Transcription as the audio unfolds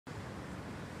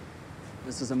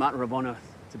This is a matter of honor,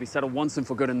 to be settled once and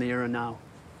for good in the here and now.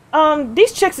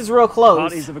 These chicks is real close.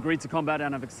 Parties have agreed to combat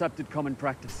and have accepted common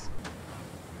practice.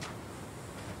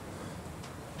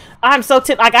 I'm so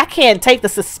like, I can't take the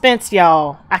suspense,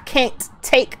 y'all. I can't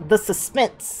take the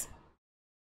suspense.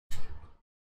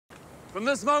 From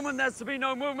this moment, there's to be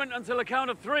no movement until a count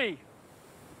of 3.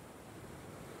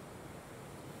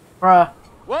 Bruh.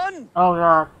 1. Oh,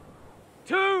 God.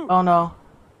 2. Oh, no.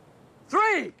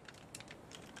 3.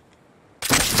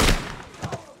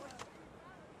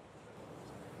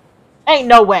 Ain't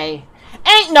no way.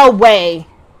 Ain't no way.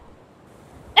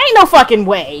 Ain't no fucking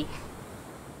way.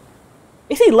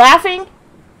 Is he laughing?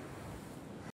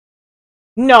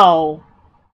 No.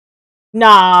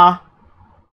 Nah.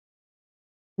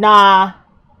 Nah.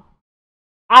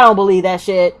 I don't believe that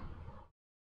shit.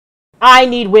 I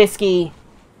need whiskey.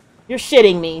 You're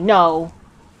shitting me. No.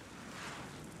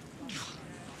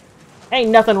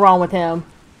 Ain't nothing wrong with him.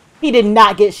 He did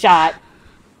not get shot.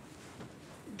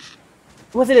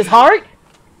 Was it his heart?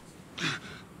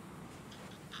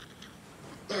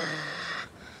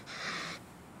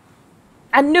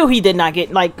 I knew he did not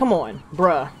get, like, come on,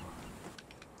 bruh.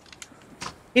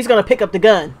 He's gonna pick up the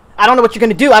gun. I don't know what you're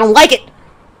gonna do. I don't like it.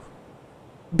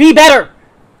 Be better.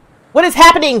 What is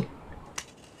happening?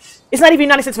 It's not even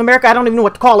United States of America. I don't even know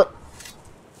what to call it.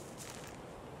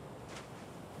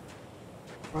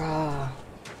 Bruh.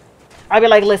 I'd be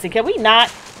like, listen, can we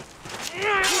not?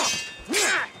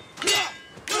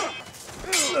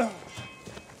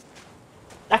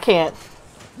 I can't.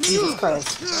 Jesus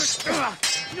Christ.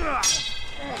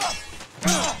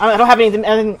 I don't have anything.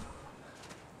 No!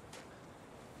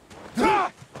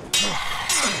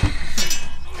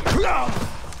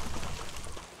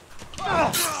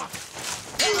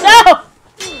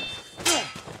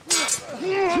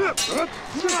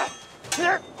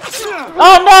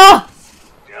 Oh no!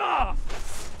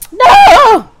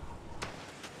 No!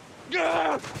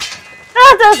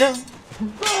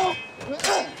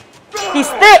 He's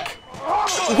thick!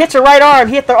 He hit your right arm.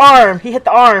 He hit the arm. He hit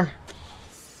the arm.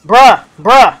 Bruh.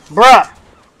 Bruh. Bruh.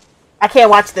 I can't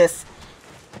watch this.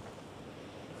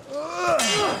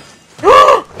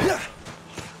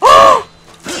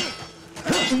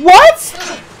 What?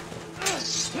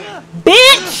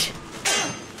 Bitch!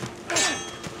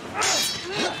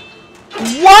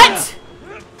 What?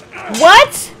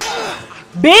 What?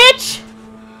 Bitch!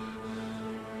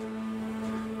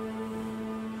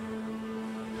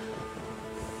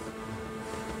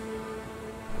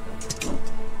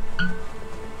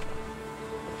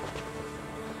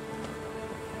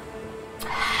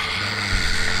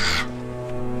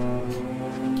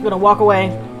 I'm gonna walk away.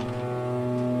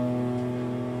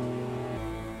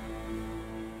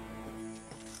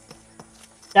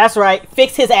 That's right.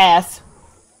 Fix his ass.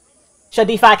 Shut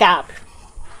the fuck up.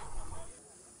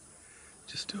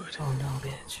 Just do it. Oh no,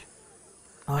 bitch.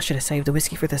 Oh, I should have saved the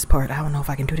whiskey for this part. I don't know if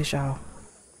I can do this, y'all.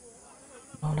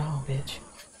 Oh no, bitch.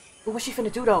 But what's she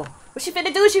finna do though? What's she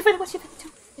finna do? What's she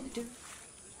finna do?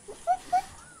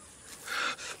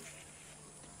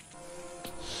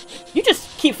 You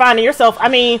just keep finding yourself. I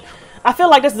mean, I feel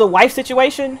like this is a wife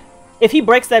situation. If he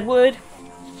breaks that wood,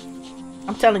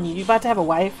 I'm telling you, you about to have a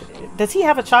wife. Does he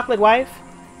have a chocolate wife?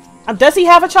 Does he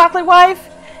have a chocolate wife?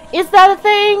 Is that a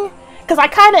thing? Because I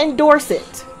kind of endorse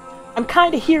it. I'm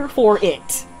kind of here for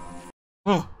it.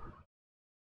 I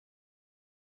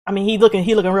mean, he looking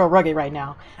real rugged right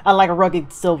now. I like a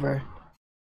rugged silver.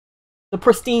 The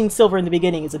pristine silver in the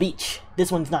beginning is a beach.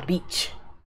 This one's not a beach.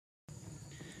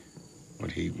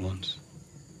 What he wants.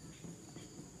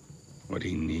 What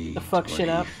he needs. To fuck shit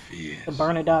up. To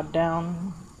burn it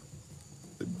down.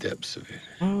 The depths of it.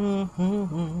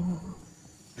 Mm-hmm.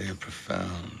 They are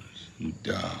profound and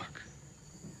dark.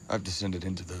 I've descended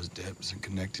into those depths and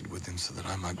connected with him so that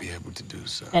I might be able to do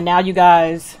so. And now you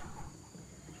guys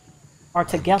are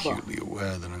together. I'm acutely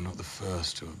aware that I'm not the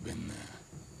first to have been there.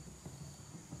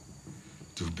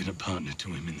 To have been a partner to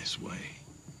him in this way.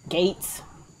 Gates.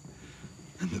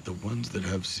 And that the ones that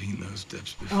have seen those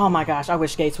depths before... Oh my gosh, I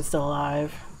wish Gates was still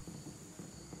alive.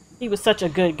 He was such a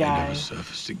good guy. They never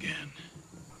surfaced again.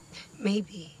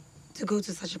 Maybe to go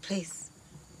to such a place,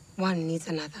 one needs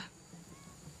another.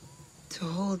 To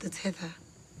hold the tether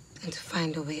and to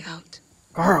find a way out.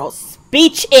 Girl,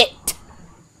 speech it!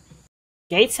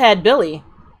 Gates had Billy.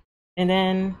 And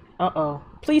then, uh-oh.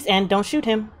 Please, Anne, don't shoot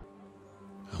him.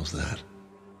 How's that?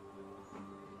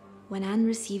 When Anne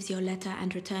receives your letter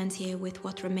and returns here with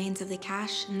what remains of the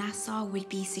cash, Nassau will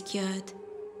be secured.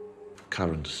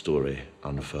 Current story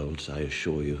unfolds, I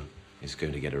assure you. It's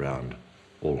going to get around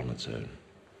all on its own.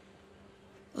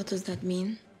 What does that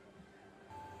mean?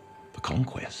 The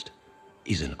conquest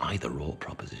is an either-or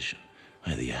proposition.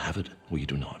 Either you have it or you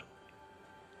do not.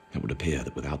 It would appear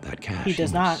that without that cash, He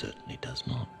does not. certainly does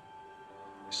not.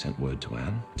 He sent word to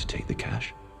Anne to take the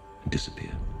cash and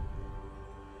disappear.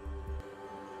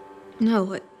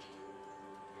 No,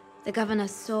 the governor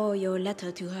saw your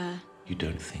letter to her. You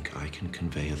don't think I can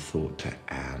convey a thought to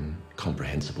Anne,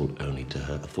 comprehensible only to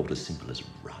her, a thought as simple as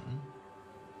run?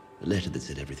 A letter that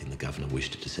said everything the governor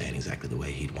wished it to say in exactly the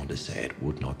way he'd want to say it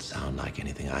would not sound like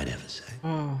anything I'd ever say.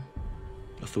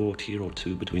 A thought here or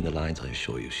two between the lines, I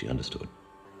assure you, she understood.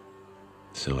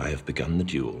 So I have begun the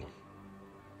duel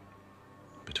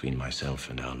between myself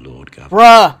and our Lord Governor.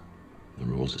 Bruh! The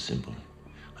rules are simple.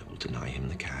 I will deny him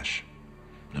the cash,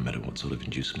 no matter what sort of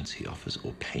inducements he offers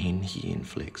or pain he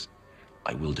inflicts.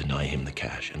 I will deny him the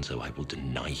cash, and so I will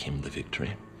deny him the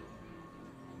victory.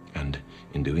 And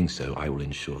in doing so, I will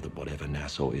ensure that whatever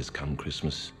Nassau is come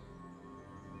Christmas,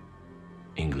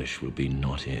 English will be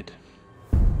not it.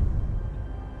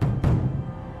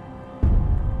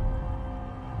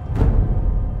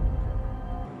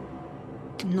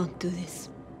 Do not do this.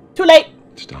 Too late!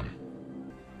 It's done.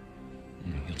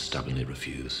 He'll stubbornly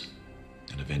refuse.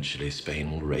 And eventually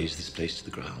Spain will raise this place to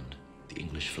the ground. The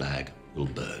English flag will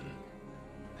burn.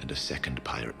 And a second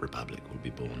pirate republic will be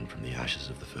born from the ashes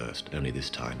of the first. Only this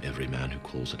time, every man who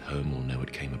calls it home will know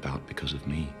it came about because of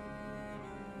me.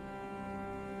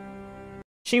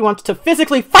 She wants to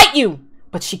physically fight you,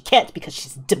 but she can't because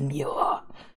she's demure.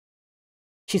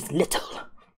 She's little.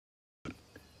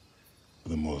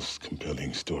 The most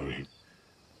compelling story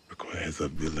requires a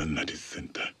villain at its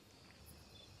center.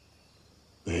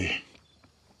 They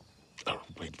are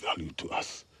of great value to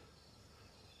us,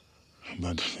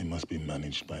 but they must be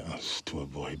managed by us to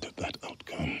avoid that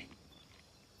outcome.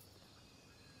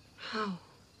 How?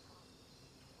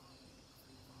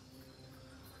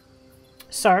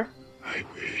 Sir? I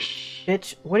wish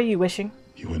Bitch, what are you wishing?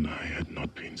 you and I had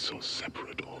not been so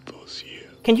separate all those years.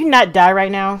 Can you not die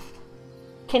right now?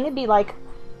 Can it be like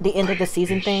the end of the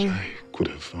season wish thing? I could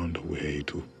have found a way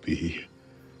to be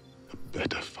a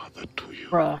better father to you.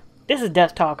 Bruh, this is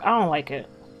death talk. I don't like it.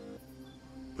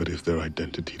 But if their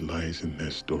identity lies in their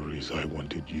stories, I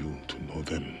wanted you to know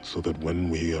them so that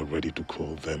when we are ready to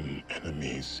call them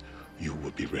enemies, you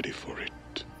will be ready for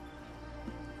it.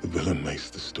 The villain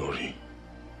makes the story.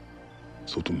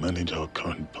 So to manage our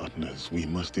current partners, we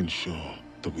must ensure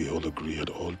that we all agree at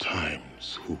all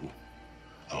times who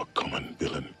our common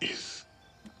villain is.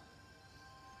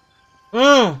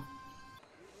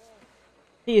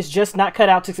 He is just not cut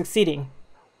out to succeeding.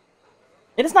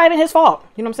 And it's not even his fault.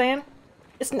 You know what I'm saying?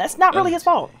 It's not really his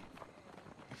fault.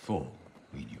 Before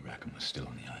we knew Rackham was still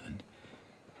on the island,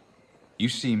 you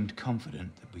seemed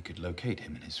confident that we could locate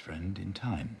him and his friend in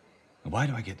time. Why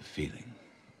do I get the feeling,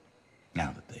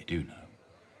 now that they do know,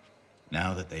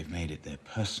 now that they've made it their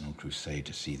personal crusade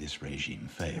to see this regime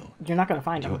fail, You're not gonna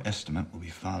find him. your estimate will be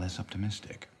far less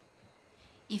optimistic?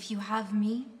 If you have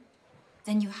me,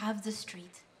 then you have the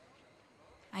street.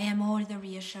 I am all the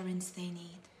reassurance they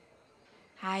need.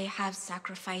 I have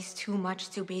sacrificed too much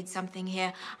to build something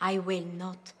here. I will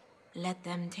not let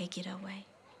them take it away.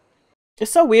 It's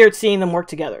so weird seeing them work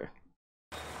together.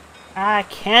 I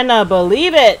cannot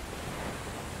believe it!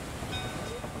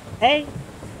 Hey,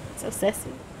 so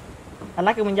sassy. I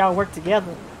like it when y'all work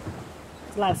together.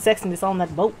 There's a lot of sexiness on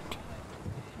that boat.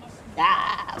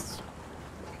 Yes!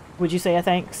 Would you say a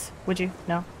thanks? Would you?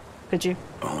 No? Could you?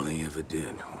 All he ever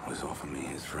did was offer me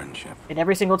his friendship. And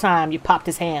every single time you popped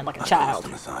his hand like a I child. cast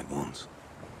him aside once.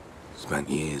 Spent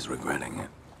years regretting it.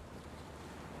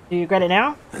 Do you regret it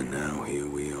now? And now here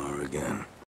we are again.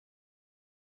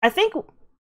 I think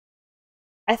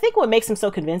what makes him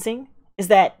so convincing is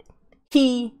that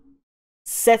he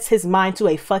sets his mind to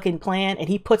a fucking plan and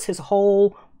he puts his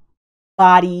whole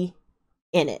body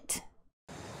in it.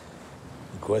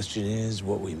 The question is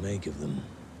what we make of them.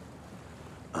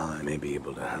 I may be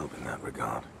able to help in that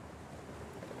regard.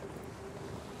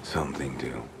 Something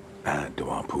to add to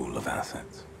our pool of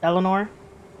assets. Eleanor?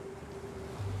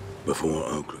 Before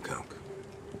Ocracoke,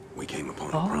 we came upon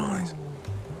a prize.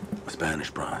 A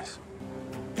Spanish prize.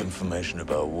 Information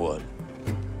about what?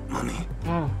 Money.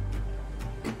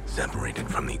 Separated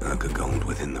from the Urca gold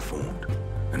within the fort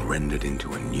and rendered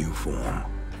into a new form.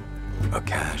 A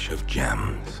cache of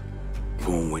gems,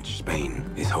 for which Spain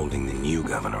is holding the new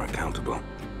governor accountable.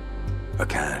 A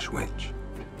cache which,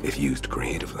 if used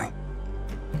creatively,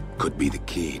 could be the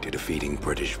key to defeating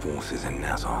British forces in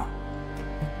Nassau.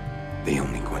 The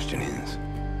only question is,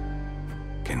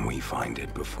 can we find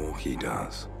it before he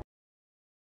does?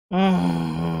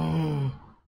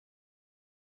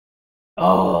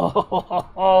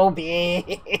 Oh,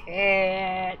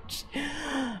 bitch.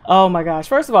 Oh my gosh.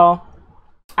 First of all,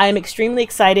 I am extremely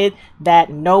excited that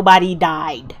nobody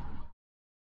died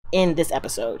in this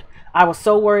episode. I was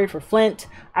so worried for Flint.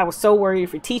 I was so worried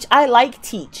for Teach. I like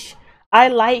Teach. I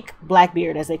like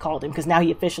Blackbeard, as they called him, because now he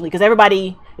officially, because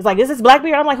everybody is like, is this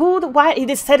Blackbeard? I'm like, why? He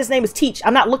just said his name is Teach.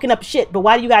 I'm not looking up shit, but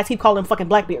why do you guys keep calling him fucking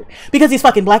Blackbeard? Because he's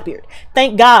fucking Blackbeard.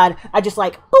 Thank God I just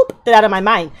like, boop, that out of my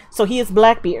mind. So he is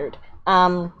Blackbeard.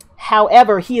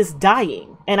 However, he is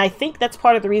dying. And I think that's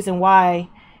part of the reason why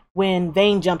when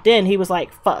Vane jumped in, he was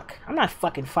like, fuck, I'm not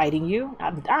fucking fighting you.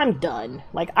 I'm done.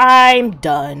 Like, I'm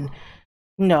done.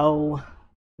 No,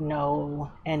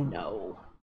 no, and no.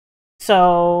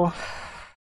 So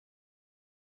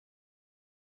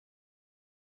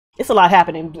it's a lot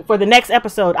happening. For the next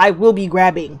episode, I will be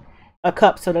grabbing a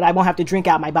cup so that I won't have to drink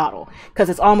out my bottle because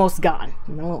it's almost gone.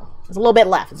 You know, there's a little bit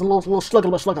left. There's a little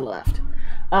slugger left.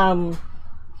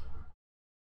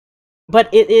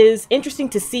 But it is interesting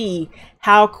to see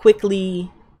how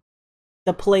quickly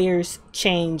the players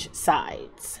change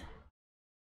sides.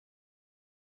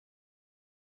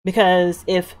 Because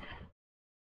if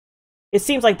it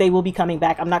seems like they will be coming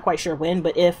back, I'm not quite sure when,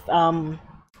 but if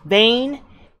Vane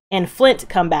and Flint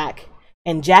come back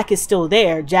and Jack is still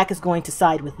there, Jack is going to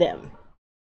side with them.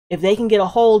 If they can get a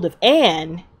hold of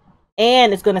Anne,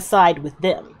 Anne is going to side with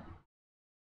them.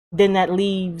 Then that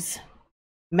leaves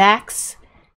Max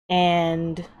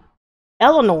and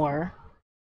Eleanor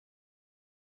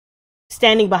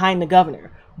standing behind the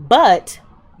governor. But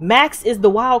Max is the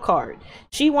wild card.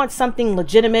 She wants something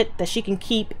legitimate that she can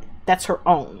keep that's her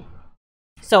own.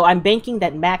 So I'm banking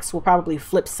that Max will probably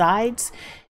flip sides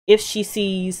if she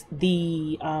sees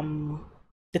the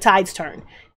tides turn.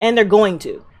 And they're going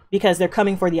to, because they're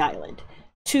coming for the island.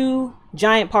 2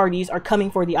 giant parties are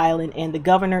coming for the island, and the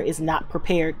governor is not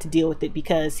prepared to deal with it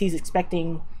because he's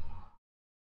expecting,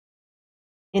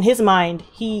 in his mind,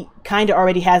 he kind of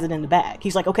already has it in the bag.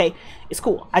 He's like, okay, it's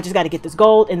cool. I just got to get this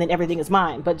gold and then everything is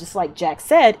mine. But just like Jack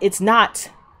said, it's not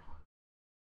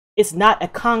a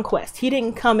conquest. He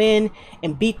didn't come in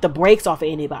and beat the brakes off of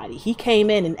anybody. He came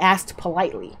in and asked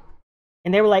politely.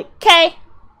 And they were like, okay.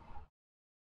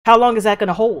 How long is that going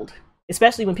to hold?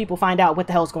 Especially when people find out what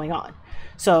the hell's going on.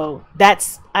 So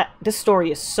that's, this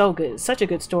story is so good. Such a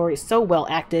good story. It's so well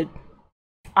acted.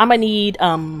 I'm going to need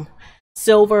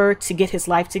Silver to get his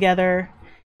life together.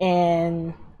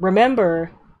 And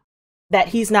remember that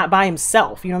he's not by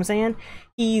himself. You know what I'm saying?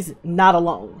 He's not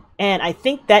alone. And I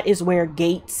think that is where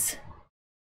Gates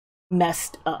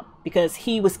messed up, because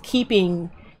he was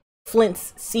keeping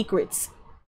Flint's secrets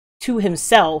to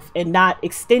himself and not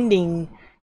extending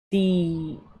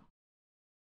the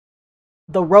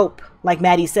rope, like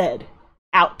Maddie said,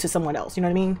 out to someone else. You know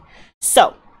what I mean?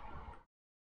 So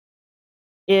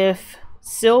if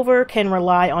Silver can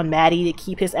rely on Maddie to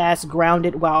keep his ass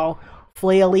grounded while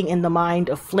flailing in the mind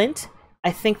of Flint,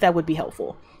 I think that would be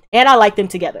helpful. And I like them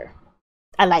together.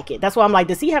 I like it. That's why I'm like,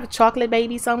 does he have a chocolate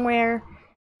baby somewhere?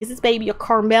 Is this baby a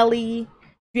Carmelli?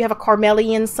 Do you have a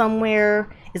Carmelian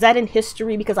somewhere? Is that in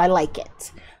history? Because I like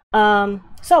it.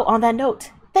 So on that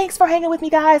note, thanks for hanging with me,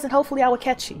 guys, and hopefully I will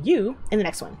catch you in the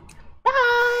next one.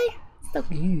 Bye! So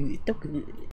good. So good.